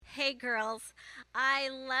Hey, girls. I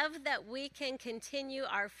love that we can continue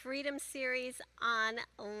our Freedom series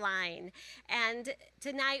online. And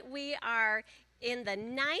tonight we are in the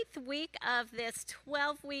ninth week of this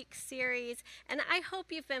 12-week series, and I hope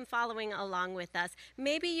you've been following along with us.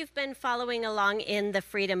 Maybe you've been following along in the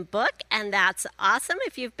Freedom book, and that's awesome.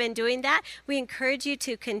 If you've been doing that, we encourage you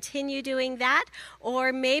to continue doing that.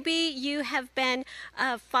 Or maybe you have been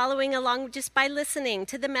following along just by listening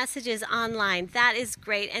to the messages online. That is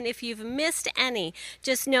great. And if you've missed any,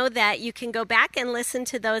 just know that you can go back and listen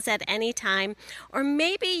to those at any time. Or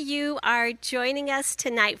maybe you are joining us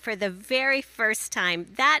tonight for the very first time.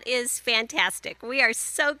 That is fantastic. We are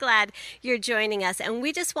so glad you're joining us. And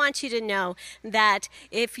we just want you to know that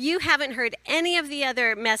if you haven't heard any of the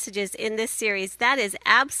other messages in this series, that is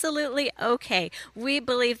absolutely okay. We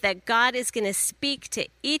believe that God is going to speak to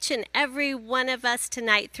each and every one of us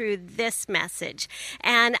tonight through this message.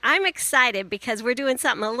 And I'm excited because we're doing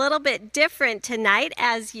something a little bit different tonight,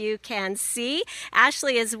 as you can see.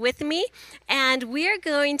 Ashley is with me, and we are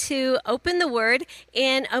going to open the Word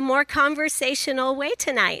in a more conversational way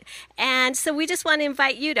tonight. And so we just want to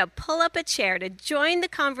invite you to pull up a chair, to join the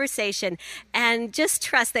conversation, and just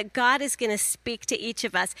trust that God is going to speak to each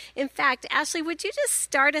of us. In fact, Ashley, would you just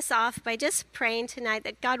start us off by just praying tonight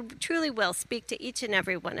that God truly will speak to each and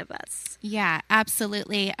every one of us? Yeah,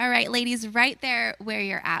 absolutely. All right, ladies, right there where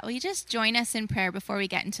you're at, will you just join us in prayer before we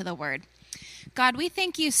get into the Word? God, we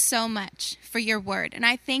thank you so much for your word. And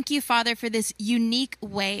I thank you, Father, for this unique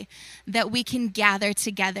way that we can gather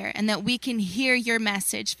together and that we can hear your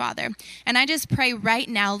message, Father. And I just pray right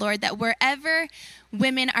now, Lord, that wherever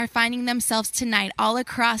women are finding themselves tonight all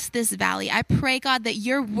across this valley, I pray, God, that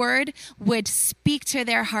your word would speak to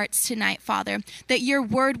their hearts tonight, Father, that your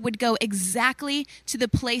word would go exactly to the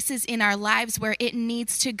places in our lives where it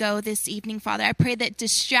needs to go this evening, Father. I pray that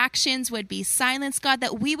distractions would be silenced, God,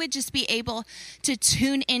 that we would just be able to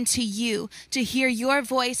tune into you, to hear your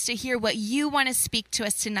voice, to hear what you want to speak to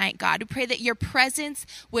us tonight, God. We pray that your presence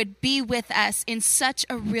would be with us in such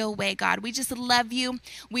a real way, God. We just love you.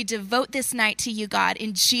 We devote this night to you, God.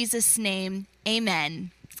 In Jesus' name,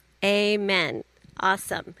 amen. Amen.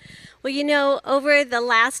 Awesome. Well, you know, over the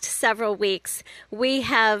last several weeks, we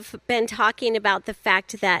have been talking about the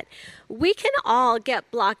fact that we can all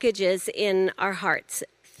get blockages in our hearts,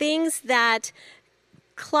 things that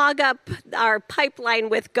clog up our pipeline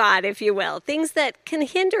with God, if you will, things that can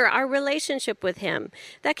hinder our relationship with Him.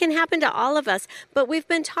 That can happen to all of us. But we've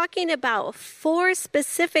been talking about 4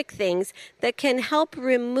 specific things that can help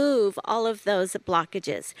remove all of those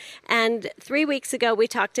blockages. And 3 weeks ago, we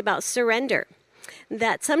talked about surrender.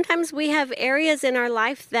 That sometimes we have areas in our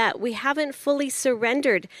life that we haven't fully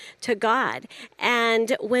surrendered to God.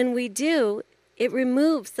 And when we do, it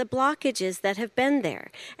removes the blockages that have been there.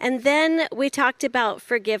 And then we talked about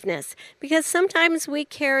forgiveness, because sometimes we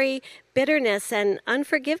carry bitterness and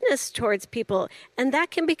unforgiveness towards people, and that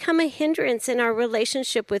can become a hindrance in our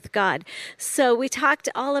relationship with God. So we talked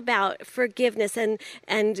all about forgiveness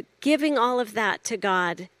and giving all of that to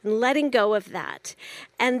God and letting go of that.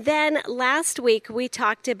 And then last week we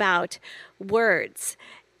talked about words.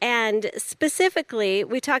 And specifically,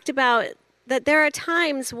 we talked about that there are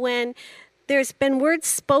times when there's been words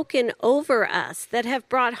spoken over us that have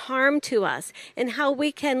brought harm to us, and how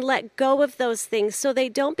we can let go of those things so they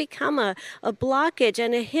don't become a blockage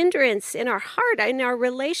and a hindrance in our heart, in our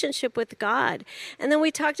relationship with God. And then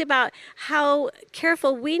we talked about how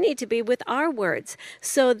careful we need to be with our words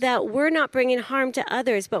so that we're not bringing harm to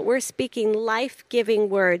others, but we're speaking life-giving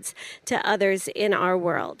words to others in our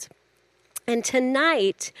world. And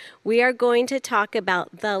tonight, we are going to talk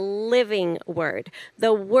about the living word,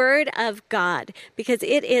 the word of God, because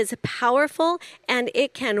it is powerful and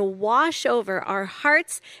it can wash over our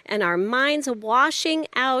hearts and our minds, washing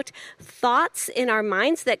out thoughts in our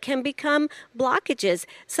minds that can become blockages.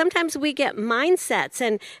 Sometimes we get mindsets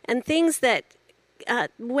and things that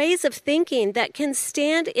ways of thinking that can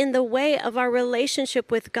stand in the way of our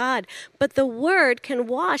relationship with God. But the Word can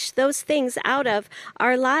wash those things out of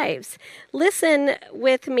our lives. Listen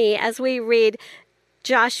with me as we read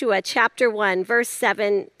Joshua chapter 1, verse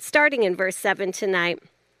 7, starting in verse 7 tonight.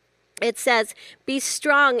 It says, "Be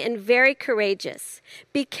strong and very courageous.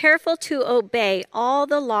 Be careful to obey all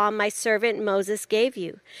the law my servant Moses gave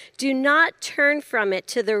you. Do not turn from it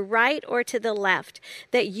to the right or to the left,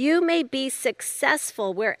 that you may be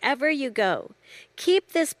successful wherever you go.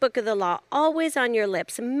 Keep this book of the law always on your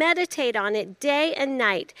lips. Meditate on it day and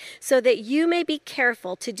night, so that you may be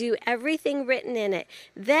careful to do everything written in it.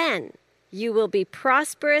 Then You will be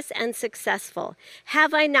prosperous and successful.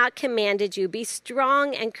 Have I not commanded you? Be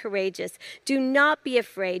strong and courageous. Do not be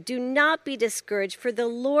afraid. Do not be discouraged, for the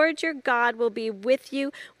Lord your God will be with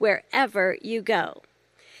you wherever you go.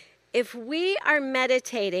 If we are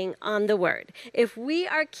meditating on the word, if we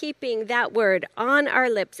are keeping that word on our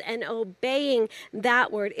lips and obeying that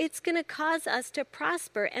word, it's going to cause us to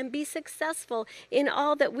prosper and be successful in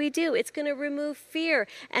all that we do. It's going to remove fear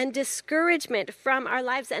and discouragement from our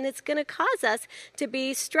lives, and it's going to cause us to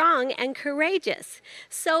be strong and courageous.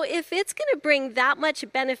 So if it's going to bring that much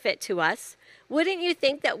benefit to us, wouldn't you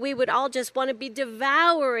think that we would all just want to be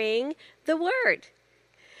devouring the word?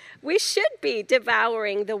 We should be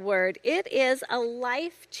devouring the word. It is a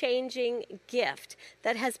life-changing gift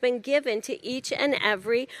that has been given to each and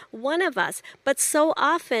every one of us. But so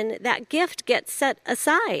often that gift gets set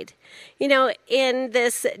aside. You know, in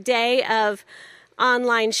this day of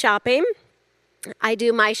online shopping, I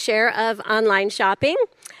do my share of online shopping.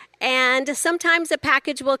 And sometimes a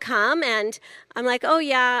package will come and I'm like, oh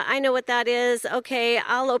yeah, I know what that is. Okay,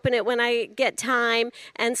 I'll open it when I get time.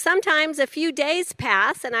 And sometimes a few days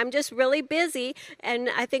pass and I'm just really busy and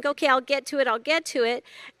I think, okay, I'll get to it.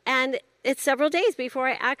 And it's several days before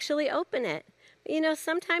I actually open it. You know,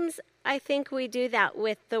 sometimes I think we do that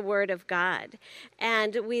with the Word of God.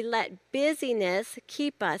 And we let busyness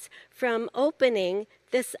keep us from opening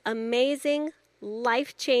this amazing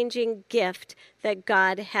life-changing gift that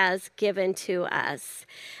God has given to us.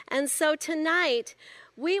 And so tonight,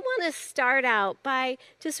 we want to start out by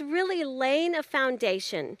just really laying a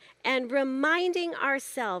foundation and reminding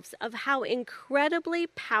ourselves of how incredibly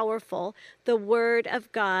powerful the Word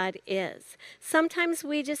of God is. Sometimes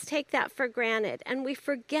we just take that for granted and we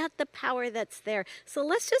forget the power that's there. So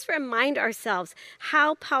let's just remind ourselves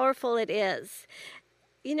how powerful it is.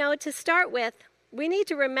 You know, to start with, we need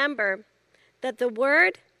to remember that the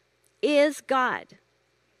Word is God.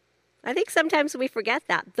 I think sometimes we forget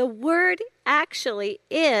that. The Word actually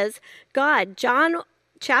is God. John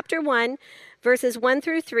chapter 1, verses 1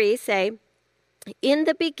 through 3 say, "In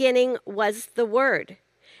the beginning was the Word,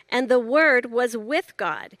 and the Word was with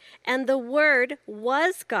God, and the Word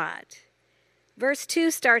was God." Verse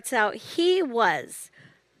 2 starts out, "He was."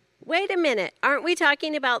 Wait a minute, aren't we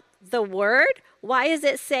talking about the Word? Why is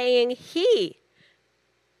it saying He?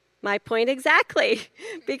 My point exactly,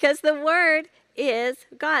 because the Word is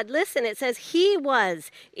God. Listen, it says He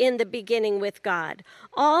was in the beginning with God.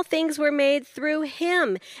 All things were made through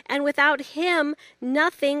Him, and without Him,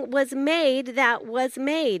 nothing was made that was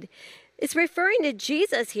made. It's referring to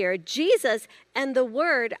Jesus here. Jesus and the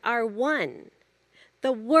Word are one.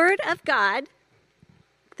 The Word of God,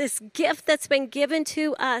 this gift that's been given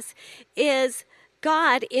to us, is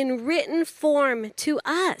God in written form to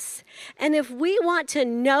us. And if we want to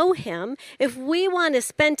know Him, if we want to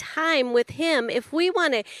spend time with Him, if we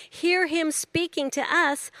want to hear Him speaking to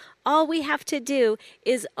us, all we have to do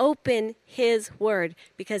is open His Word,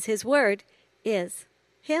 because His Word is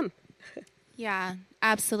Him. Yeah,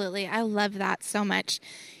 absolutely. I love that so much.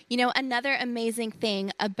 You know, another amazing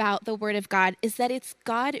thing about the Word of God is that it's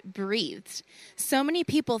God-breathed. So many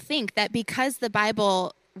people think that because the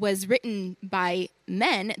Bible was written by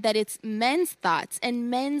men, that it's men's thoughts and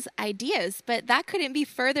men's ideas, but that couldn't be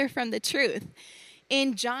further from the truth.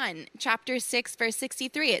 In John chapter 6, verse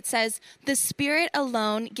 63, it says, "The Spirit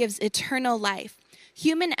alone gives eternal life.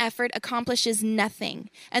 Human effort accomplishes nothing,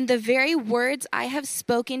 and the very words I have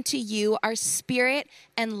spoken to you are spirit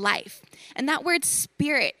and life." And that word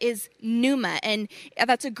spirit is pneuma, and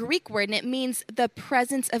that's a Greek word, and it means the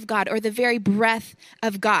presence of God or the very breath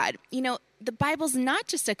of God. You know, the Bible's not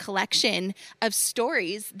just a collection of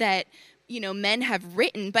stories that, you know, men have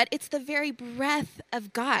written, but it's the very breath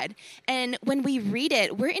of God. And when we read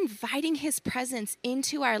it, we're inviting His presence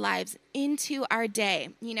into our lives, into our day,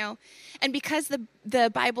 you know. And because the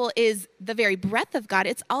Bible is the very breath of God,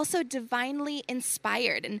 it's also divinely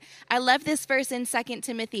inspired. And I love this verse in 2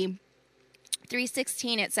 Timothy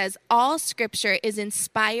 3:16, it says, "All scripture is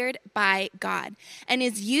inspired by God and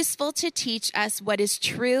is useful to teach us what is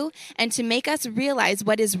true and to make us realize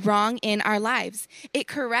what is wrong in our lives. It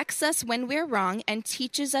corrects us when we're wrong and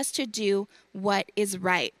teaches us to do what is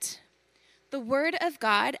right." The Word of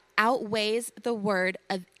God outweighs the word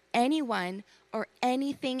of anyone or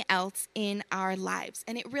anything else in our lives,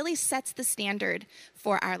 and it really sets the standard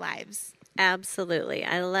for our lives. Absolutely.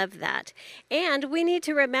 I love that. And we need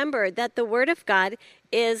to remember that the Word of God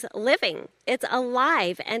is living, it's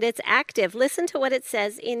alive, and it's active. Listen to what it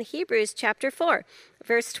says in Hebrews chapter 4,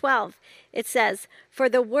 verse 12. It says, "For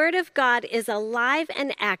the Word of God is alive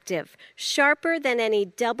and active, sharper than any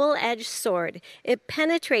double-edged sword. It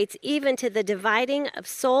penetrates even to the dividing of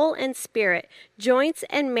soul and spirit, joints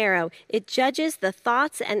and marrow. It judges the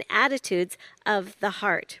thoughts and attitudes of the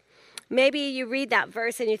heart." Maybe you read that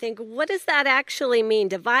verse and you think, what does that actually mean?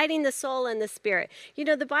 Dividing the soul and the spirit. You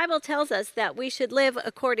know, the Bible tells us that we should live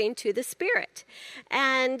according to the Spirit.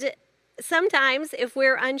 And sometimes if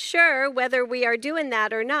we're unsure whether we are doing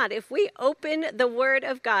that or not, if we open the Word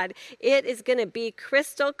of God, it is going to be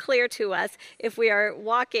crystal clear to us if we are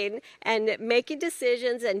walking and making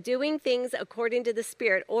decisions and doing things according to the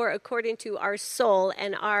Spirit or according to our soul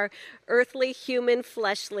and our earthly, human,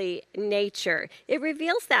 fleshly nature. It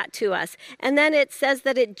reveals that to us. And then it says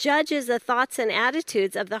that it judges the thoughts and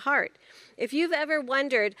attitudes of the heart. If you've ever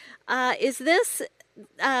wondered, is this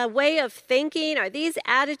way of thinking, are these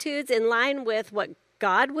attitudes in line with what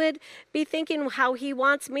God would be thinking, how he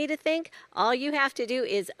wants me to think? All you have to do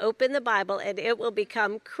is open the Bible and it will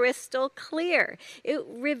become crystal clear. It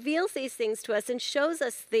reveals these things to us and shows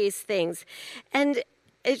us these things. And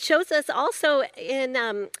it shows us also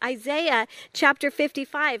in Isaiah chapter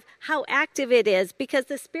 55 how active it is, because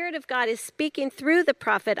the Spirit of God is speaking through the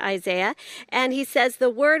prophet Isaiah, and he says,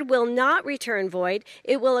 "The word will not return void.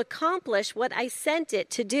 It will accomplish what I sent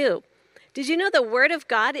it to do." Did you know the Word of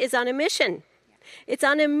God is on a mission? It's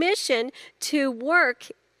on a mission to work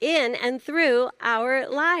in and through our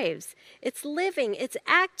lives. It's living, it's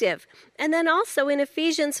active. And then also in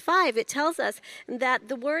Ephesians 5, it tells us that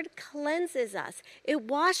the Word cleanses us. It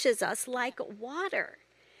washes us like water.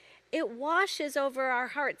 It washes over our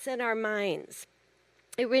hearts and our minds.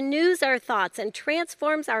 It renews our thoughts and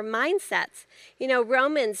transforms our mindsets. You know,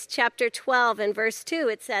 Romans chapter 12 and verse 2,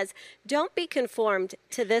 it says, "Don't be conformed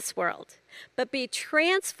to this world, but be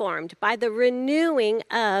transformed by the renewing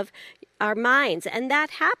of our minds." And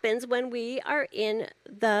that happens when we are in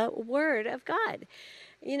the Word of God.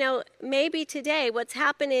 You know, maybe today what's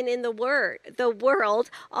happening in the world,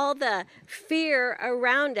 all the fear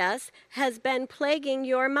around us has been plaguing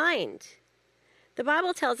your mind. The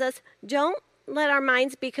Bible tells us, don't let our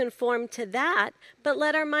minds be conformed to that, but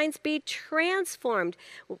let our minds be transformed.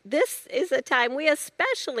 This is a time we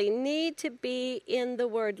especially need to be in the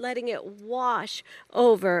Word, letting it wash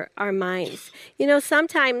over our minds. You know,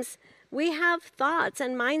 sometimes we have thoughts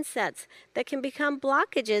and mindsets that can become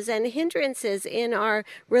blockages and hindrances in our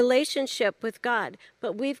relationship with God.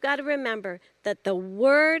 But we've got to remember that the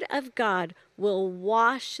Word of God will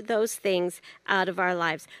wash those things out of our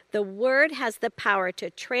lives. The Word has the power to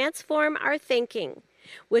transform our thinking,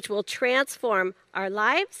 which will transform our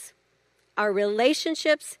lives, our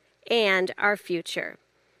relationships, and our future.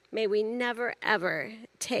 May we never, ever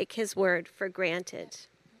take His Word for granted.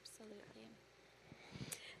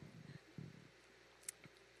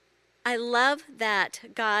 I love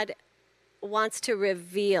that God wants to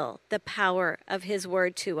reveal the power of His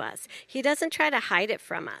Word to us. He doesn't try to hide it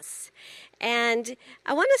from us. And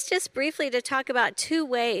I want us just briefly to talk about two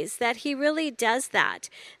ways that He really does that.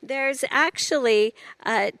 There's actually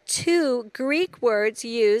two Greek words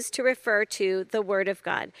used to refer to the Word of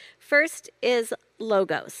God. First is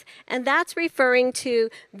logos, and that's referring to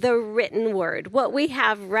the written Word, what we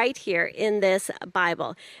have right here in this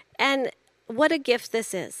Bible. And what a gift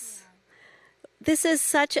this is. This is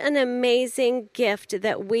such an amazing gift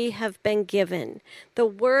that we have been given. The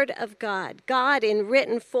Word of God, God in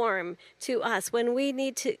written form to us. When we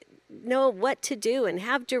need to know what to do and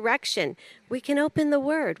have direction, we can open the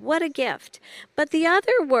Word. What a gift. But the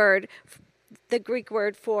other word, the Greek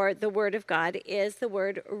word for the Word of God, is the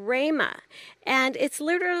word rhema. And it's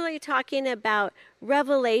literally talking about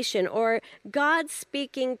revelation or God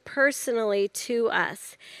speaking personally to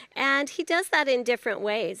us. And He does that in different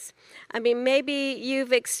ways. I mean, maybe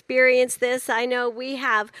you've experienced this. I know we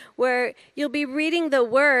have, where you'll be reading the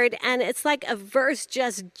Word and it's like a verse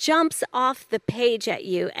just jumps off the page at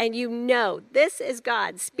you and you know this is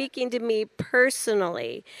God speaking to me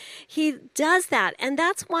personally. He does that. And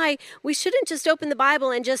that's why we shouldn't just open the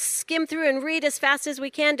Bible and just skim through and read as fast as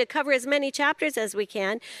we can to cover as many chapters as we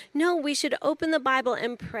can. No, we should open the Bible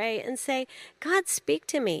and pray and say, God, speak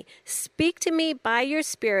to me. Speak to me by your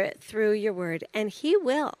Spirit through your Word, and He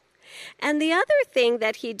will. And the other thing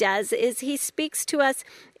that He does is He speaks to us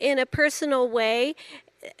in a personal way,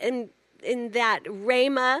 in that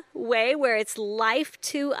rhema way where it's life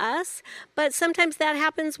to us. But sometimes that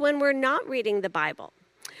happens when we're not reading the Bible.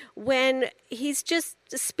 when he's just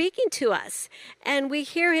speaking to us and we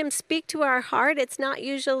hear him speak to our heart. It's not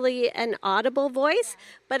usually an audible voice,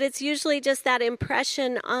 but it's usually just that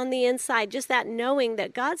impression on the inside, just that knowing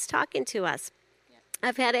that God's talking to us.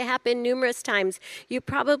 I've had it happen numerous times. You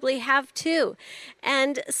probably have too.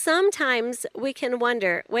 And sometimes we can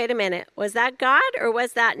wonder, wait a minute, was that God or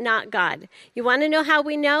was that not God? You want to know how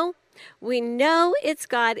we know? We know it's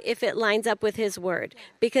God if it lines up with his word,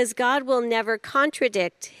 because God will never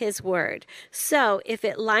contradict his word. So if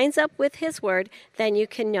it lines up with his word, then you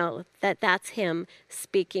can know that that's him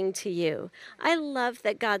speaking to you. I love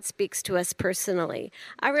that God speaks to us personally.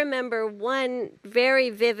 I remember one very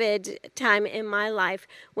vivid time in my life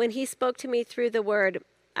when he spoke to me through the word.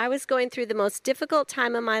 I was going through the most difficult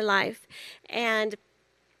time of my life, and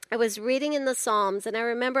I was reading in the Psalms, and I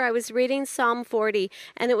remember I was reading Psalm 40,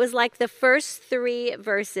 and it was like the first 3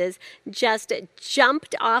 verses just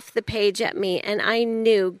jumped off the page at me, and I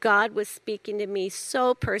knew God was speaking to me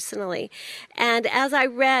so personally. And as I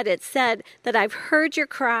read, it said that I've heard your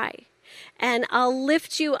cry, and I'll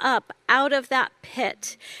lift you up out of that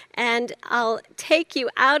pit, and I'll take you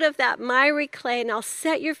out of that miry clay, and I'll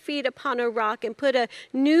set your feet upon a rock and put a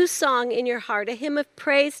new song in your heart, a hymn of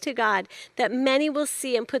praise to God, that many will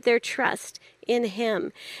see and put their trust in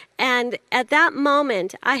him. And at that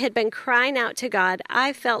moment, I had been crying out to God.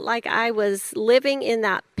 I felt like I was living in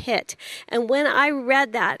that pit. And when I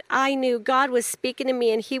read that, I knew God was speaking to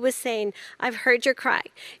me, and he was saying, I've heard your cry.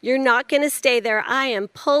 You're not going to stay there. I am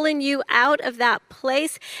pulling you out of that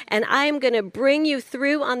place, and I am going to bring you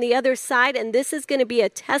through on the other side. And this is going to be a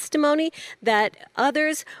testimony that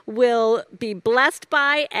others will be blessed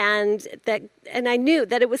by, and I knew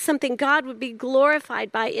that it was something God would be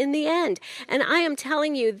glorified by in the end. And I am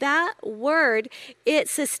telling you, that word, it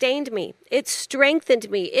sustained me. It strengthened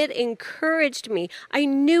me. It encouraged me. I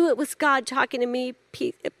knew it was God talking to me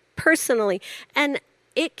personally, and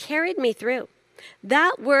it carried me through.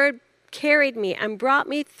 That word carried me and brought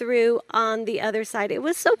me through on the other side. It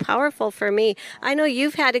was so powerful for me. I know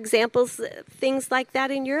you've had examples, things like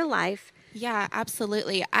that in your life. Yeah,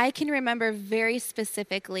 absolutely. I can remember very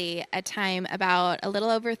specifically a time about a little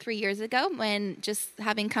over 3 years ago when, just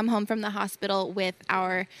having come home from the hospital with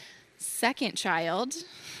our second child,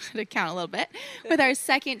 to count a little bit, with our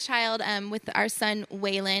second child, with our son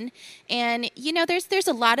Waylon. And, you know, there's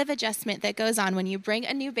a lot of adjustment that goes on when you bring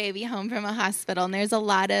a new baby home from a hospital, and there's a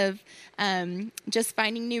lot of just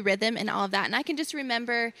finding new rhythm and all of that. And I can just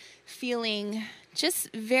remember feeling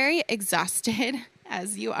just very exhausted,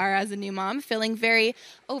 as you are as a new mom, feeling very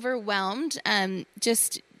overwhelmed,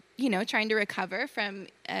 just, you know, trying to recover from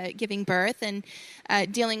giving birth, and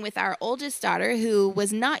dealing with our oldest daughter, who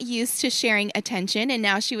was not used to sharing attention, and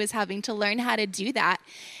now she was having to learn how to do that.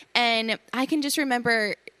 And I can just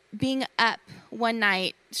remember being up one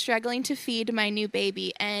night, struggling to feed my new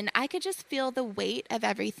baby, and I could just feel the weight of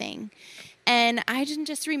everything. And I didn't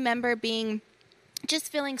just remember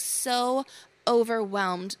feeling so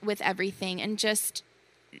overwhelmed with everything, and just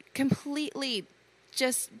completely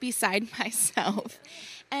just beside myself.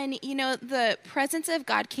 And, you know, the presence of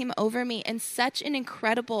God came over me in such an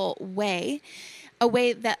incredible way, a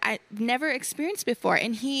way that I never experienced before.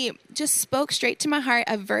 And he just spoke straight to my heart,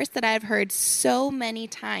 a verse that I've heard so many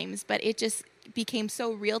times, but it just became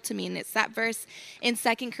so real to me. And it's that verse in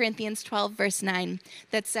 2 Corinthians 12, verse 9,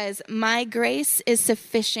 that says, "My grace is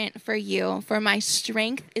sufficient for you, for my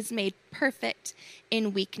strength is made perfect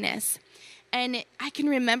in weakness." And I can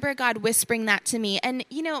remember God whispering that to me. And,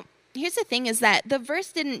 you know, here's the thing, is that the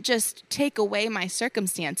verse didn't just take away my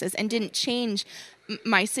circumstances and didn't change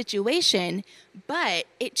my situation, but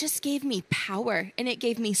it just gave me power, and it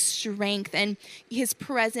gave me strength, and his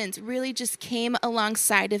presence really just came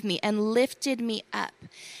alongside of me and lifted me up.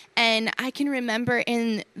 And I can remember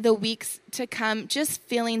in the weeks to come just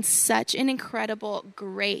feeling such an incredible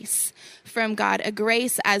grace from God, a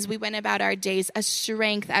grace as we went about our days, a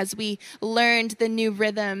strength as we learned the new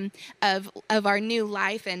rhythm of our new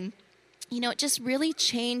life. And, you know, it just really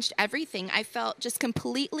changed everything. I felt just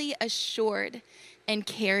completely assured and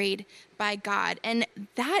carried by God. And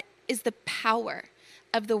that is the power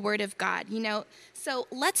of the Word of God, you know. So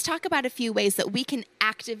let's talk about a few ways that we can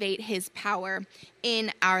activate his power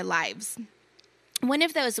in our lives. One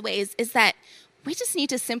of those ways is that we just need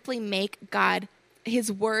to simply make God,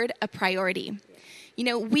 his word, a priority. You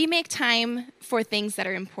know, we make time for things that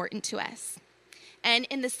are important to us. And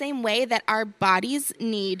in the same way that our bodies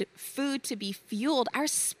need food to be fueled, our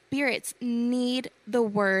spirits need the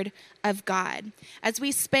word of God. As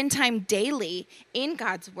we spend time daily in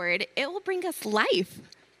God's word, it will bring us life.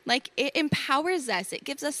 Like, it empowers us. It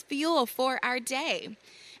gives us fuel for our day.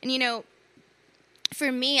 And, you know,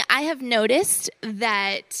 for me, I have noticed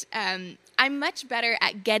that I'm much better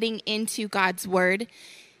at getting into God's word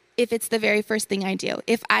if it's the very first thing I do.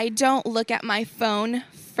 If I don't look at my phone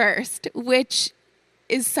first, which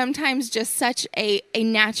is sometimes just such a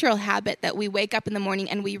natural habit that we wake up in the morning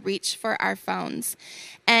and we reach for our phones.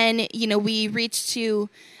 And, we reach to,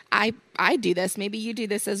 I do this, maybe you do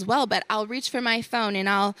this as well, but I'll reach for my phone and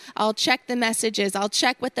I'll check the messages, I'll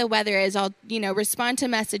check what the weather is, I'll, respond to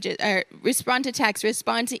messages, or respond to texts,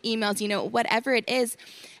 respond to emails, whatever it is.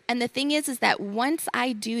 And the thing is that once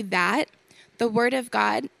I do that, the Word of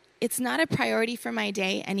God, it's not a priority for my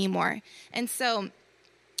day anymore. And so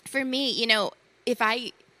for me, if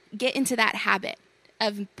I get into that habit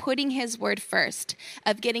of putting His word first,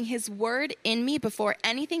 of getting His word in me before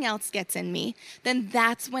anything else gets in me, then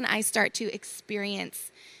that's when I start to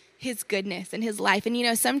experience His goodness and His life.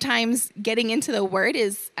 And, sometimes getting into the word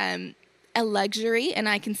is a luxury, and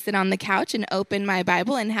I can sit on the couch and open my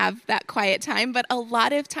Bible and have that quiet time. But a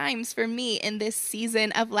lot of times for me in this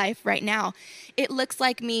season of life right now, it looks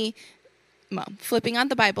like me flipping on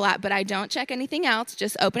the Bible app, but I don't check anything else.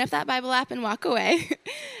 Just open up that Bible app and walk away.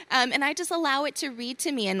 And I just allow it to read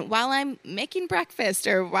to me. And while I'm making breakfast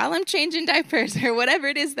or while I'm changing diapers or whatever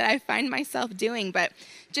it is that I find myself doing, but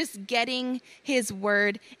just getting His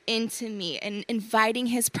word into me and inviting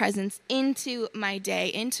His presence into my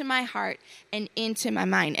day, into my heart, and into my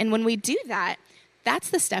mind. And when we do that, that's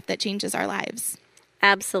the stuff that changes our lives.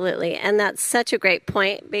 Absolutely. And that's such a great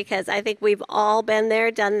point, because I think we've all been there,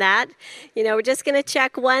 done that. We're just going to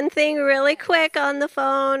check one thing really quick on the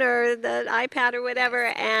phone or the iPad or whatever.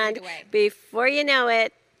 And before you know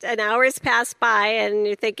it, an hour's passed by and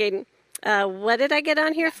you're thinking, what did I get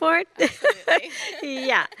on here for?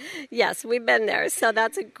 Yeah. Yes, we've been there. So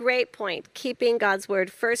that's a great point. Keeping God's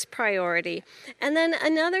word first priority. And then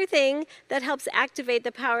another thing that helps activate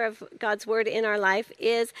the power of God's word in our life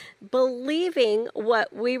is believing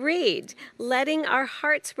what we read, letting our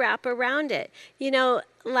hearts wrap around it.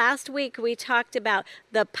 Last week we talked about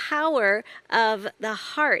the power of the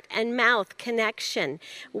heart and mouth connection.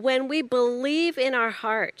 When we believe in our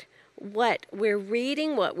heart what we're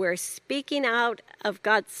reading, what we're speaking out of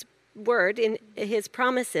God's word in His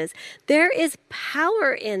promises, there is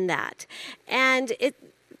power in that. And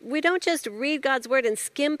we don't just read God's word and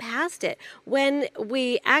skim past it. When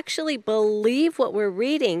we actually believe what we're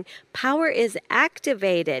reading, power is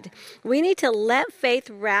activated. We need to let faith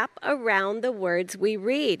wrap around the words we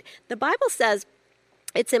read. The Bible says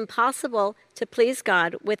it's impossible to please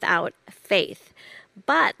God without faith.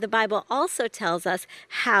 But the Bible also tells us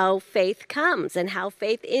how faith comes and how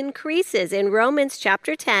faith increases. In Romans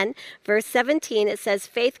chapter 10, verse 17, it says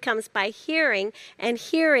faith comes by hearing, and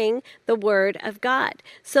hearing the word of God.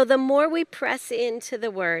 So the more we press into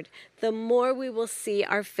the word, the more we will see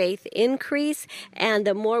our faith increase, and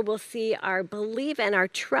the more we'll see our belief and our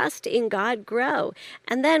trust in God grow.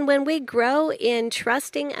 And then when we grow in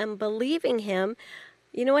trusting and believing Him,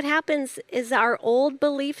 what happens is our old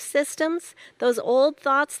belief systems, those old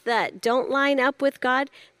thoughts that don't line up with God,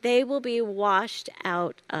 they will be washed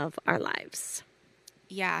out of our lives.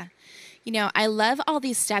 Yeah. I love all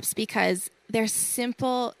these steps because they're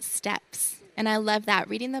simple steps. And I love that.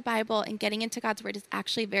 Reading the Bible and getting into God's word is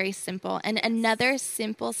actually very simple. And another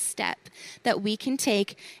simple step that we can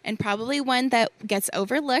take, and probably one that gets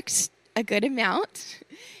overlooked a good amount,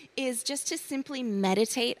 is just to simply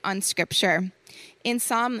meditate on Scripture. In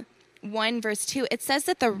Psalm 1, verse 2, it says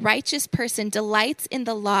that the righteous person delights in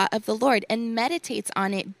the law of the Lord and meditates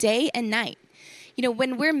on it day and night.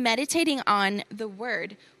 When we're meditating on the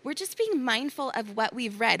word, we're just being mindful of what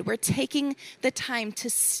we've read. We're taking the time to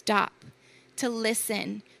stop, to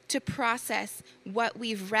listen, to process what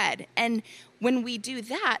we've read. And when we do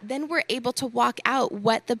that, then we're able to walk out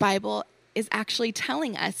what the Bible is actually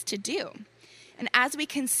telling us to do. And as we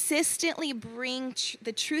consistently bring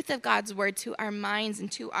the truth of God's word to our minds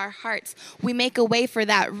and to our hearts, we make a way for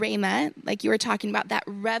that rhema, like you were talking about, that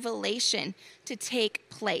revelation to take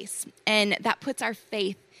place. And that puts our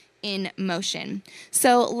faith in motion.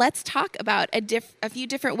 So let's talk about a few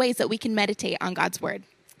different ways that we can meditate on God's word.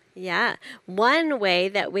 Yeah. One way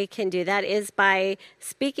that we can do that is by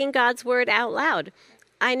speaking God's word out loud.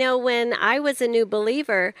 I know when I was a new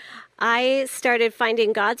believer, I started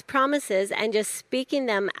finding God's promises and just speaking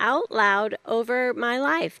them out loud over my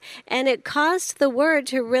life. And it caused the word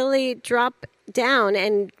to really drop down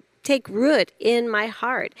and take root in my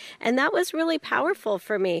heart. And that was really powerful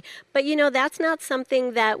for me. But that's not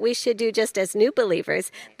something that we should do just as new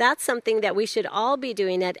believers. That's something that we should all be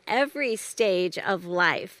doing at every stage of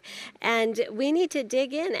life. And we need to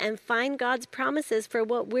dig in and find God's promises for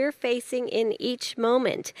what we're facing in each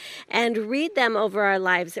moment and read them over our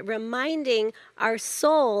lives, reminding our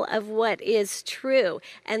soul of what is true.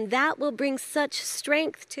 And that will bring such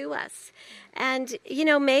strength to us. And,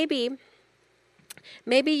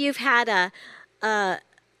 maybe you've had a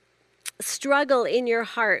struggle in your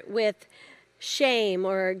heart with shame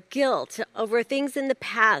or guilt over things in the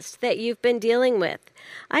past that you've been dealing with.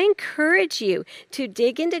 I encourage you to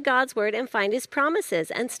dig into God's word and find his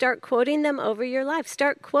promises and start quoting them over your life.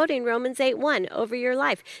 Start quoting Romans 8:1 over your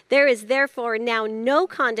life. There is therefore now no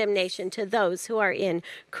condemnation to those who are in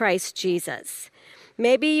Christ Jesus.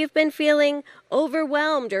 Maybe you've been feeling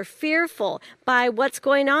overwhelmed or fearful by what's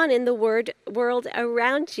going on in the world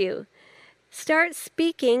around you. Start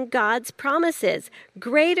speaking God's promises.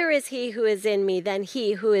 Greater is he who is in me than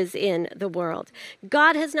he who is in the world.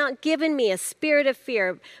 God has not given me a spirit of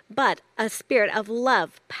fear, but a spirit of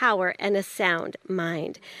love, power, and a sound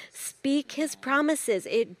mind. Speak his promises.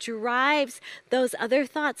 It drives those other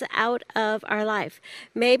thoughts out of our life.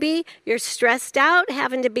 Maybe you're stressed out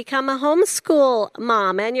having to become a homeschool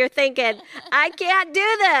mom, and you're thinking, I can't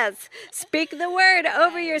do this. Speak the word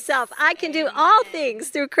over yourself. I can do all things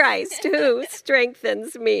through Christ who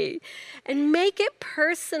strengthens me. And make it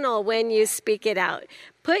personal when you speak it out.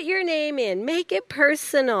 Put your name in. Make it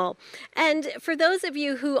personal. And for those of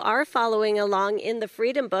you who are following along in the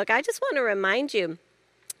Freedom Book, I just want to remind you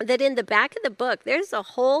that in the back of the book, there's a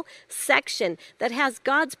whole section that has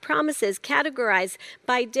God's promises categorized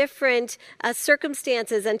by different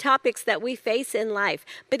circumstances and topics that we face in life.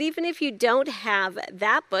 But even if you don't have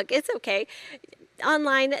that book, it's okay.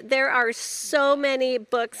 Online, there are so many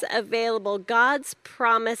books available. God's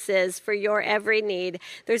promises for your every need.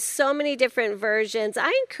 There's so many different versions.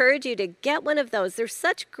 I encourage you to get one of those. There's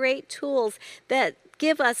such great tools that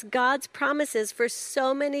give us God's promises for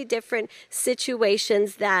so many different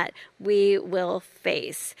situations that we will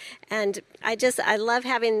face. And I love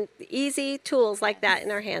having easy tools like that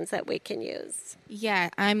in our hands that we can use.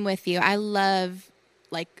 Yeah, I'm with you. I love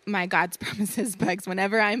my God's promises books.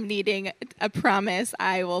 Whenever I'm needing a promise,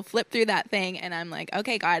 I will flip through that thing and I'm like,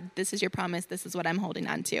 okay, God, this is your promise. This is what I'm holding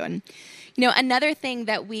on to. And, another thing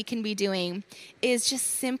that we can be doing is just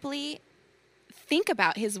simply think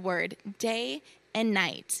about his word day and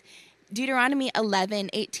night. Deuteronomy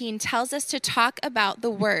 11:18 tells us to talk about the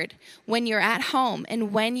word when you're at home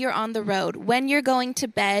and when you're on the road, when you're going to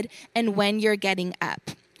bed and when you're getting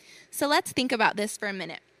up. So let's think about this for a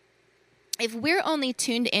minute. If we're only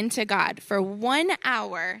tuned into God for 1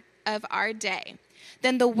 hour of our day,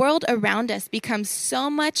 then the world around us becomes so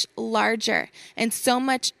much larger and so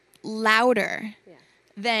much louder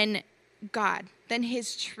than God, than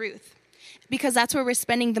his truth, because that's where we're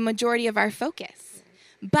spending the majority of our focus.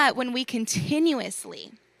 But when we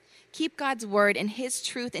continuously keep God's word and his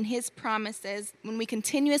truth and his promises, when we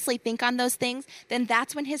continuously think on those things, then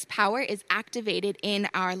that's when his power is activated in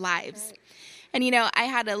our lives. Right. And, I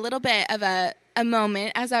had a little bit of a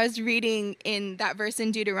moment as I was reading in that verse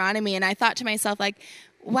in Deuteronomy, and I thought to myself,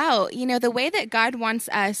 wow, the way that God wants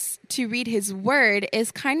us to read his word is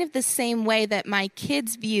kind of the same way that my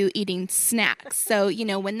kids view eating snacks. So,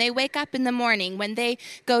 when they wake up in the morning, when they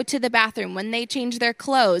go to the bathroom, when they change their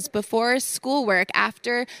clothes, before schoolwork,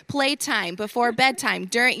 after playtime, before bedtime,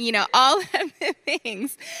 during, all of the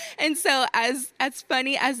things. And so as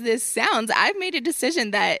funny as this sounds, I've made a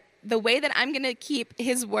decision that the way that I'm going to keep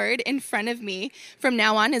his word in front of me from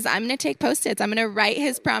now on is I'm going to take Post-its. I'm going to write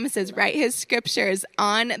his promises, write his scriptures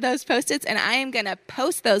on those Post-its, and I am going to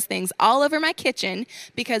post those things all over my kitchen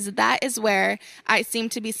because that is where I seem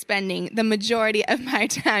to be spending the majority of my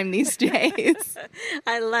time these days.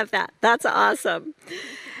 I love that. That's awesome.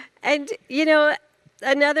 And,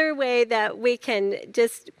 another way that we can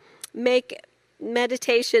just make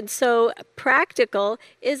meditation so practical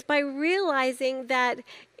is by realizing that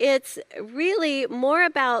it's really more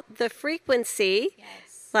about the frequency.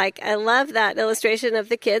 Yes. I love that illustration of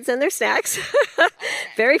the kids and their snacks.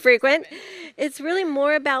 Very frequent. It's really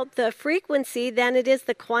more about the frequency than it is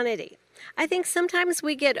the quantity. I think sometimes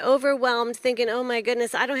we get overwhelmed thinking, oh my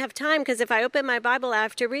goodness, I don't have time because if I open my Bible, I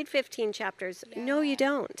have to read 15 chapters. Yeah. No, you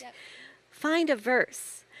don't. Yep. Find a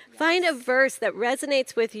verse. Find a verse that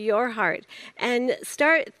resonates with your heart and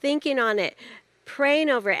start thinking on it, praying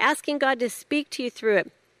over it, asking God to speak to you through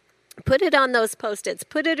it. Put it on those Post-its.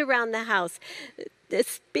 Put it around the house.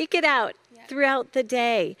 Speak it out. Yeah. throughout the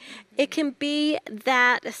day. It can be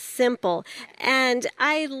that simple. And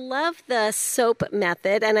I love the SOAP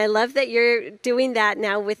method, and I love that you're doing that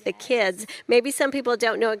now with the kids. Maybe some people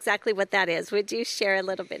don't know exactly what that is. Would you share a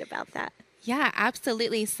little bit about that? Yeah,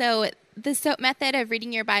 absolutely. So the SOAP method of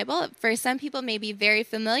reading your Bible, for some people may be very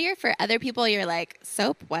familiar. For other people, you're like,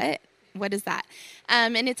 SOAP, what? What is that?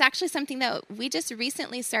 And it's actually something that we just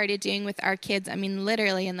recently started doing with our kids. I mean,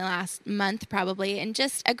 literally in the last month probably, and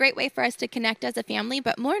just a great way for us to connect as a family,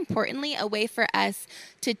 but more importantly, a way for us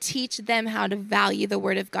to teach them how to value the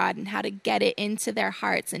Word of God and how to get it into their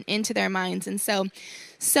hearts and into their minds. And so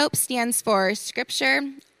SOAP stands for Scripture,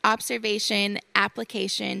 Observation,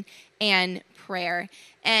 Application, and Prayer.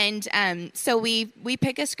 And so we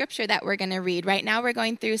pick a scripture that we're going to read. Right now we're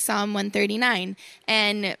going through Psalm 139.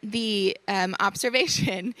 And the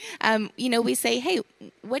observation, we say, hey,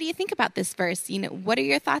 what do you think about this verse? What are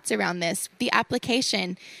your thoughts around this? The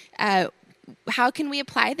application, how can we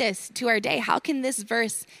apply this to our day? How can this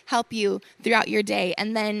verse help you throughout your day?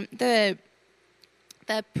 And then the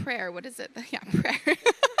prayer, what is it? Yeah, prayer.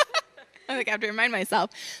 I think I have to remind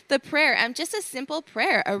myself. The prayer, just a simple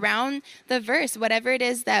prayer around the verse, whatever it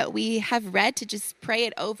is that we have read, to just pray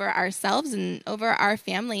it over ourselves and over our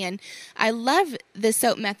family. And I love the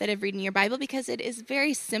SOAP method of reading your Bible because it is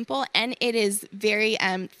very simple and it is very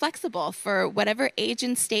flexible for whatever age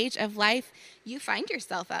and stage of life you find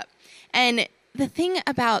yourself up. And the thing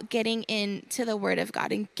about getting into the Word of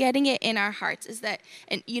God and getting it in our hearts is that,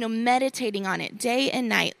 and meditating on it day and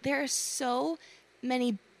night, there are so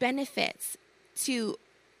many benefits to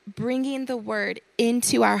bringing the Word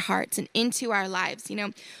into our hearts and into our lives.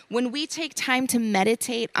 When we take time to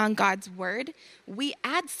meditate on God's Word, we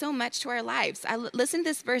add so much to our lives. I listened to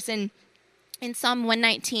this verse in Psalm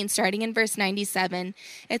 119, starting in verse 97.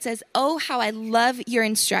 It says, "Oh, how I love your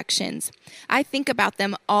instructions. I think about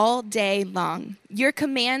them all day long. Your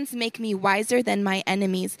commands make me wiser than my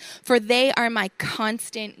enemies, for they are my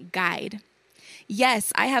constant guide.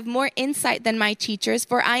 Yes, I have more insight than my teachers,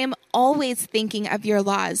 for I am always thinking of your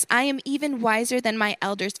laws. I am even wiser than my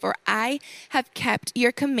elders, for I have kept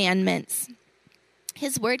your commandments."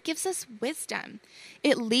 His Word gives us wisdom.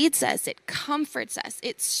 It leads us. It comforts us.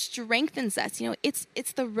 It strengthens us.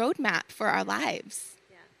 It's the roadmap for our lives.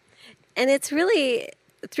 Yeah. And it's really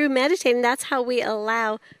through meditating, that's how we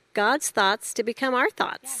allow God's thoughts to become our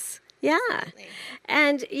thoughts. Yeah. Absolutely.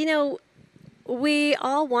 And, we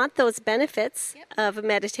all want those benefits of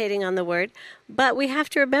meditating on the Word, but we have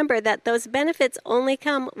to remember that those benefits only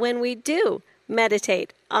come when we do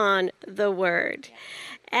meditate on the Word.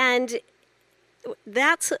 And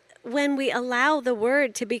that's when we allow the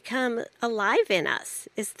Word to become alive in us,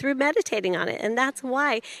 is through meditating on it. And that's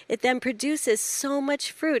why it then produces so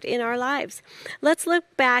much fruit in our lives. Let's look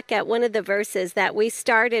back at one of the verses that we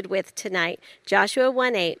started with tonight, Joshua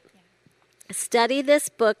 1:8. "Study this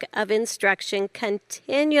book of instruction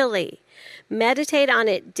continually. Meditate on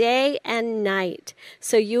it day and night,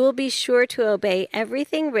 so you will be sure to obey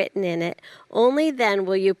everything written in it. Only then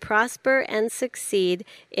will you prosper and succeed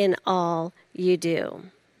in all you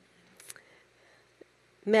do."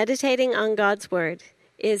 Meditating on God's Word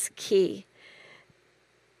is key.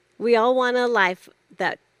 We all want a life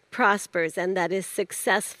that prospers and that is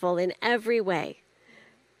successful in every way.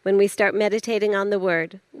 When we start meditating on the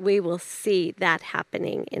Word, we will see that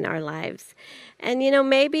happening in our lives. And,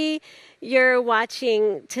 maybe you're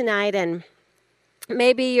watching tonight and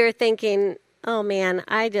maybe you're thinking, oh man,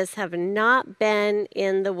 I just have not been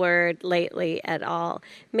in the Word lately at all.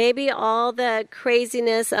 Maybe all the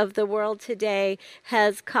craziness of the world today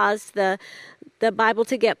has caused the Bible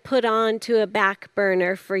to get put on to a back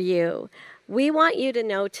burner for you. We want you to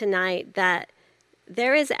know tonight that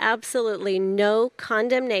there is absolutely no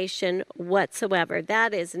condemnation whatsoever.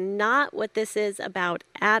 That is not what this is about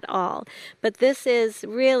at all. But this is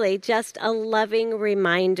really just a loving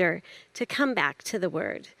reminder to come back to the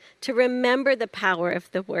Word, to remember the power of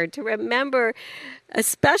the Word, to remember,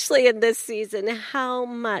 especially in this season, how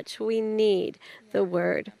much we need the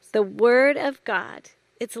Word. The Word of God.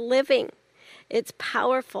 It's living. It's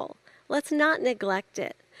powerful. Let's not neglect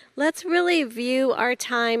it. Let's really view our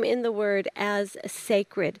time in the Word as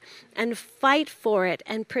sacred and fight for it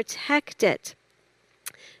and protect it.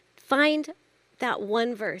 Find that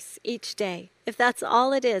one verse each day. If that's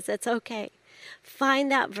all it is, it's okay.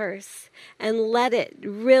 Find that verse and let it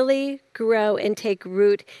really grow and take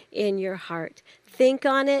root in your heart. Think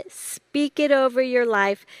on it, speak it over your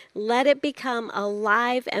life, let it become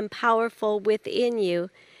alive and powerful within you,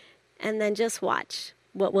 and then just watch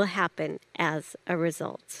what will happen as a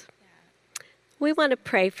result. We want to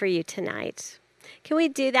pray for you tonight. Can we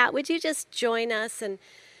do that? Would you just join us and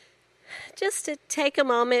just to take a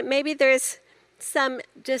moment. Maybe there's some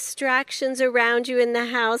distractions around you in the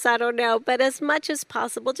house, I don't know, but as much as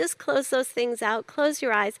possible, just close those things out, close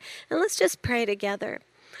your eyes, and let's just pray together.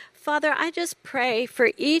 Father, I just pray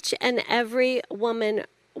for each and every woman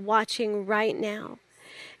watching right now.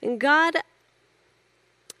 And God,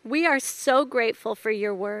 we are so grateful for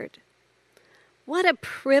your word. What a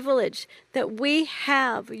privilege that we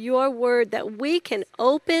have your word that we can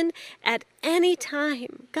open at any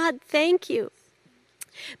time. God, thank you.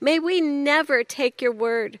 May we never take your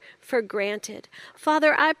word for granted.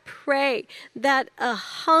 Father, I pray that a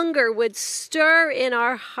hunger would stir in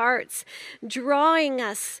our hearts, drawing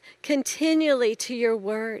us continually to your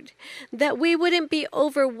word, that we wouldn't be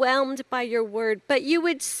overwhelmed by your word, but you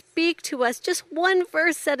would speak to us just one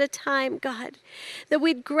verse at a time, God, that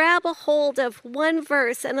we'd grab a hold of one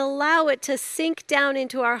verse and allow it to sink down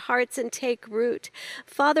into our hearts and take root.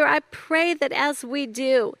 Father, I pray that as we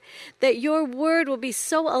do, that your word will be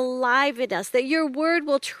so alive in us, that your word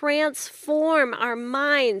will transform our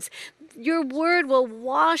minds. Your word will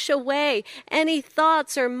wash away any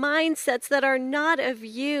thoughts or mindsets that are not of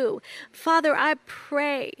you. Father, I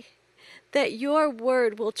pray that your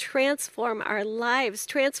word will transform our lives,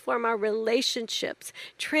 transform our relationships,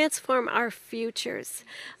 transform our futures.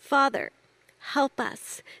 Father, help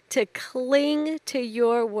us to cling to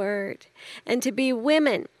your word and to be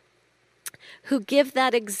women who give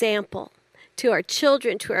that example to our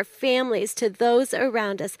children, to our families, to those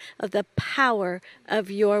around us of the power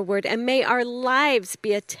of your word. And may our lives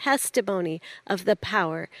be a testimony of the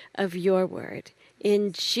power of your word.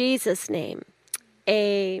 In Jesus' name,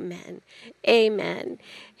 amen. Amen.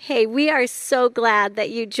 Hey, we are so glad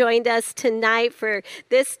that you joined us tonight for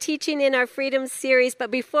this Teaching in Our Freedom series.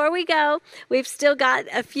 But before we go, we've still got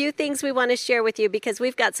a few things we want to share with you because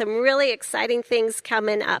we've got some really exciting things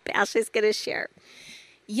coming up. Ashley's going to share.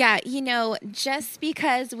 Yeah, just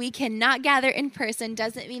because we cannot gather in person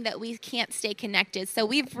doesn't mean that we can't stay connected. So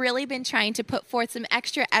we've really been trying to put forth some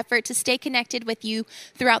extra effort to stay connected with you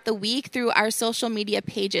throughout the week through our social media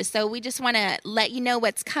pages. So we just want to let you know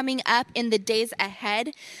what's coming up in the days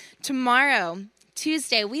ahead. Tomorrow,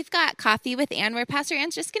 Tuesday, we've got Coffee with Ann, where Pastor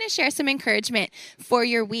Ann's just going to share some encouragement for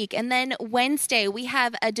your week. And then Wednesday, we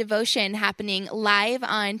have a devotion happening live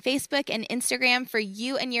on Facebook and Instagram for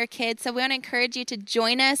you and your kids. So we want to encourage you to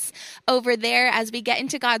join us over there as we get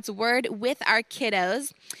into God's Word with our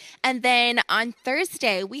kiddos. And then on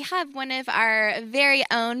Thursday, we have one of our very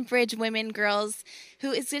own Bridge Women girls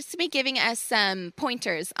who is just to be giving us some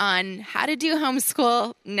pointers on how to do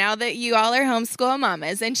homeschool now that you all are homeschool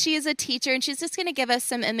mamas. And she is a teacher, and she's just going to give us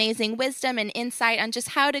some amazing wisdom and insight on just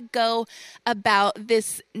how to go about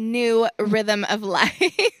this new rhythm of life.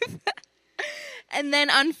 And then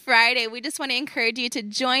on Friday, we just want to encourage you to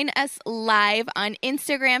join us live on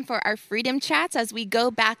Instagram for our Freedom Chats as we go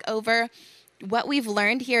back over what we've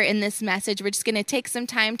learned here in this message. We're just going to take some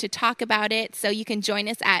time to talk about it. So you can join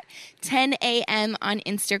us at 10 a.m. on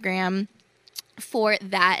Instagram for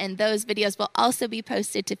that. And those videos will also be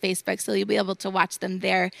posted to Facebook, so you'll be able to watch them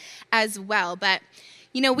there as well. But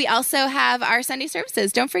we also have our Sunday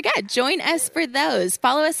services. Don't forget, join us for those.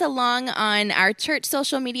 Follow us along on our church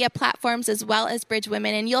social media platforms as well as Bridge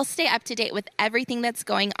Women, and you'll stay up to date with everything that's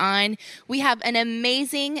going on. We have an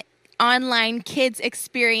amazing online kids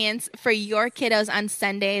experience for your kiddos on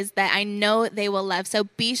Sundays that I know they will love. So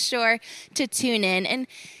be sure to tune in. And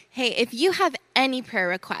hey, if you have any prayer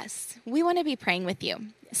requests, we want to be praying with you.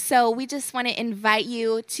 So we just want to invite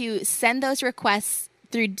you to send those requests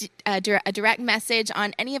through a direct message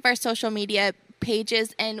on any of our social media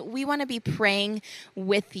pages, and we want to be praying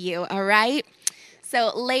with you, all right?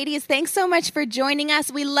 So, ladies, thanks so much for joining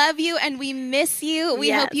us. We love you and we miss you. We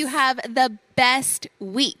hope you have the best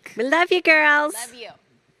week. We love you, girls. Love you.